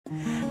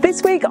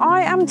This week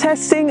I am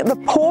testing the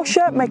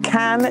Porsche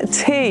Macan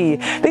T.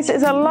 This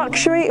is a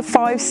luxury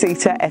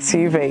 5-seater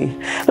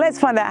SUV. Let's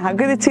find out how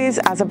good it is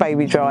as a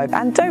baby drive,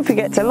 and don't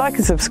forget to like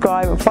and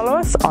subscribe and follow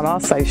us on our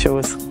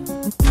socials.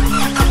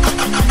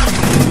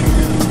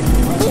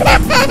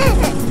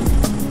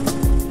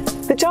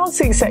 The child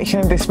seat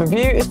section of this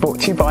review is brought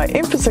to you by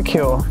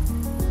Infosecure.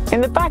 In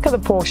the back of the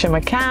Porsche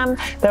Macan,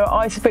 there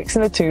are Isofix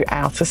in the 2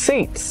 outer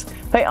seats.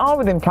 They are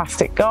within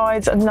plastic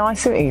guides and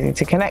nice and easy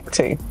to connect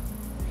to.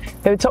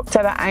 There are top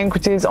tether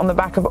anchorages on the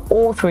back of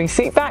all 3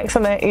 seat backs,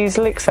 and they're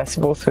easily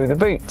accessible through the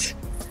boot.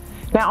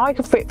 Now, I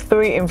can fit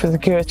 3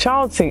 Infosecure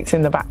child seats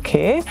in the back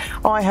here.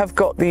 I have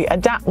got the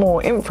Adapt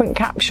More infant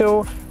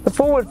capsule, the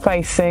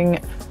forward-facing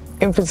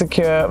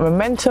Infosecure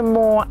Momentum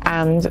More,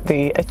 and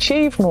the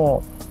Achieve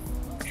More.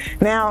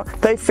 Now,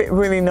 they fit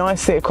really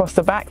nicely across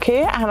the back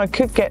here, and I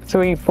could get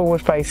 3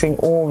 forward-facing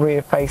or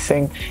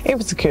rear-facing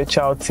Infosecure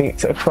child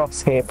seats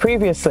across here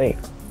previously.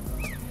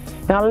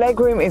 Now,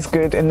 legroom is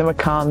good in the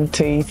Macan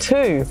T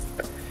too.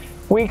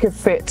 We could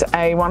fit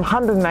a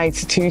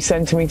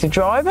 182cm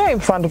driver in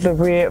front of the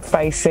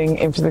rear-facing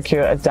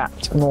Infosecure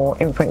Adapt More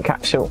infant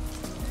capsule,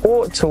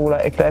 or taller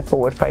if they're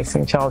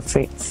forward-facing child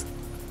seats.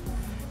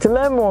 To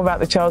learn more about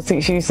the child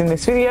seats used in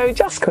this video,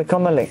 just click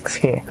on the links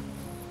here.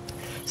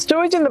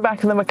 Storage in the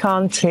back of the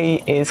Macan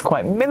T is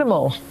quite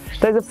minimal.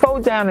 There's a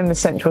fold down in the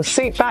central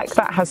seat back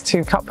that has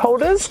 2 cup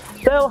holders.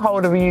 They'll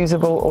hold a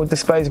reusable or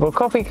disposable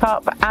coffee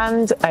cup,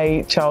 and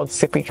a child's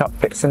sippy cup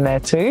fits in there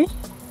too.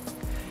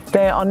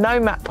 There are no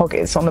mat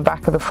pockets on the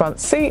back of the front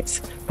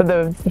seats, but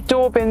the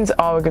door bins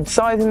are a good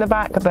size in the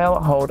back.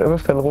 They'll hold a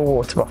refillable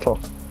water bottle.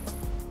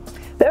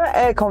 There are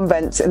aircon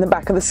vents in the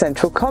back of the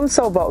central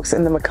console box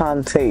in the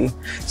Macan T,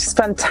 which is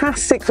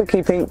fantastic for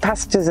keeping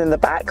passengers in the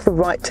back the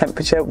right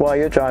temperature while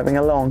you're driving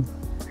along.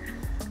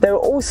 There are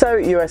also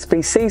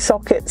USB-C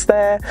sockets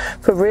there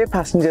for rear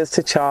passengers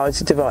to charge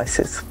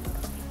devices.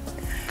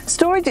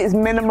 Storage is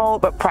minimal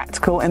but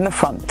practical in the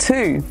front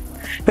too.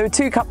 There are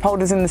 2 cup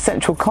holders in the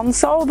central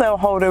console. They'll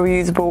hold a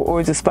reusable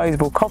or a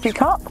disposable coffee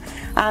cup,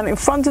 and in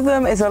front of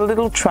them is a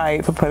little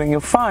tray for putting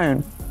your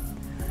phone.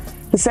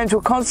 The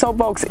central console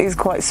box is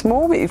quite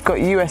small, but you've got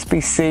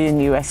USB-C and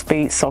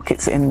USB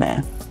sockets in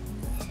there.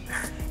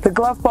 The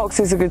glove box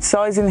is a good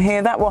size in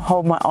here. That will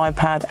hold my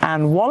iPad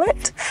and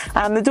wallet,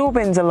 and the door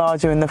bins are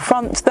larger in the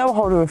front. They'll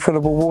hold a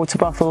refillable water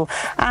bottle,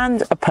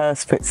 and a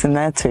purse fits in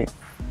there too.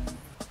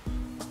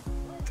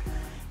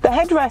 The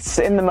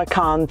headrests in the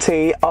Macan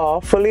T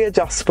are fully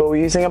adjustable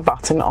using a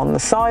button on the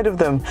side of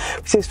them,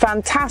 which is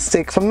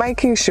fantastic for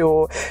making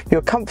sure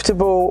you're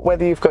comfortable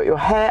whether you've got your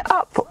hair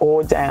up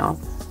or down.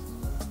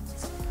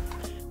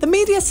 The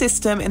media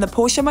system in the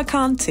Porsche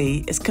Macan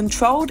T is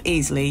controlled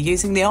easily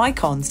using the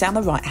icons down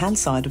the right-hand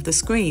side of the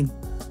screen.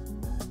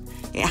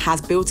 It has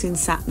built-in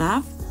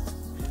sat-nav,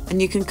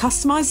 and you can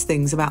customise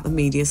things about the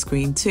media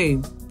screen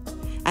too.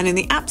 And in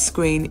the app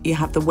screen, you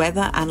have the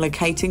weather and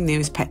locating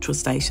nearest petrol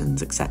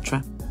stations,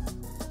 etc.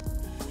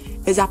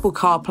 There's Apple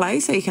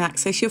CarPlay, so you can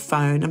access your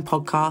phone and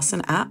podcasts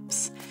and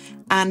apps.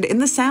 And in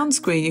the sound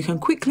screen, you can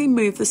quickly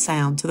move the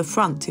sound to the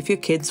front if your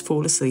kids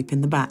fall asleep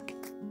in the back.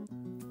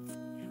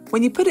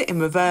 When you put it in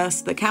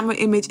reverse, the camera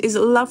image is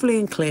lovely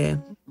and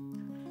clear.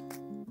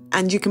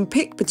 And you can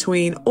pick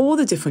between all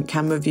the different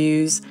camera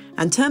views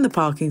and turn the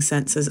parking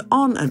sensors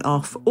on and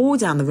off, all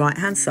down the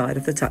right-hand side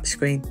of the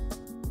touchscreen.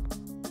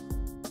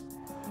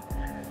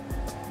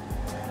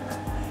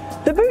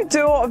 The boot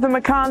door of the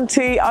Macan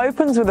T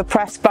opens with a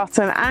press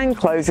button and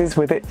closes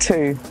with it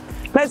too.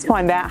 Let's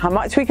find out how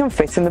much we can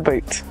fit in the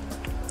boot.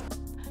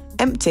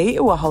 Empty,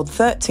 it will hold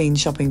 13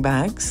 shopping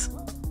bags,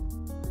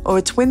 or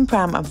a twin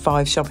pram and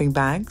 5 shopping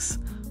bags,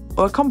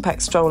 or a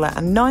compact stroller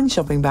and 9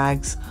 shopping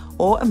bags,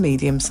 or a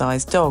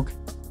medium-sized dog.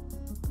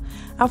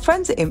 Our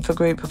friends at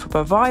Infogroup have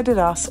provided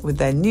us with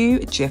their new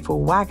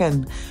Jiffle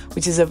Wagon,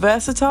 which is a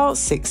versatile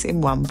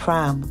 6-in-1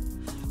 pram.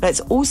 Let's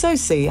also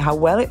see how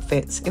well it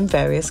fits in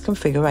various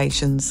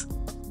configurations.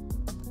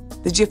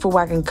 The Jiffle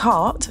Wagon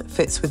cart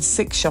fits with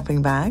 6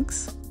 shopping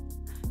bags.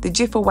 The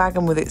Jiffle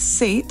Wagon with its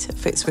seat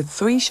fits with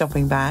 3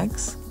 shopping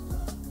bags.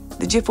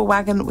 The Jiffle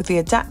Wagon with the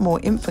Adapt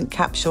More infant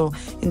capsule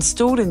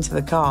installed into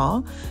the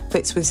car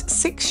fits with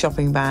 6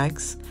 shopping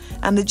bags,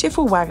 and the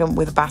Jiffle Wagon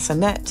with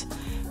bassinet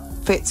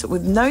fits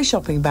with no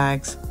shopping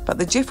bags, but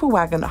the Jiffle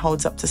Wagon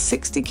holds up to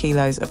 60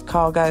 kilos of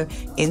cargo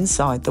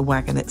inside the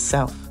wagon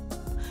itself.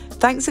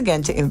 Thanks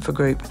again to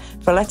Infogroup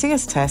for letting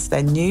us test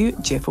their new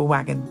Jiffle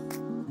Wagon.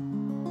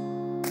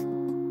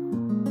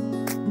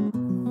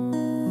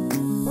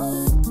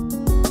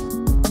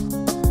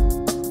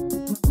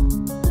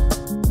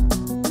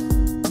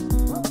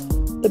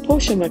 The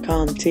Porsche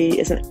Macan T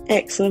is an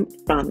excellent,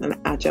 fun and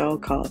agile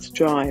car to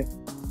drive.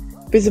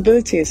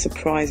 Visibility is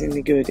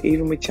surprisingly good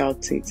even with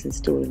child seats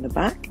installed in the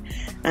back,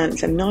 and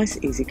it's a nice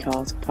easy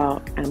car to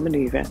park and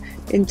manoeuvre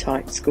in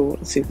tight school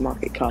and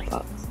supermarket car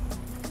parks.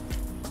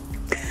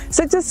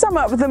 So to sum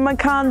up, the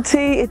Macan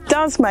T, it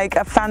does make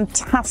a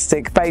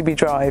fantastic baby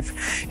drive.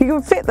 You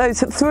can fit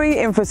those 3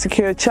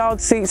 InfoSecure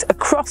child seats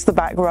across the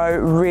back row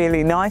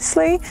really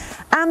nicely,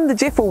 and the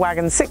Jiffle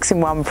Wagon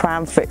 6-in-1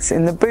 pram fits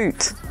in the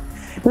boot.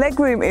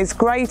 Legroom is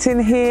great in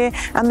here,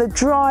 and the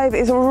drive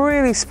is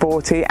really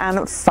sporty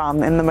and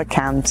fun in the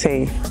Macan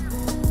T.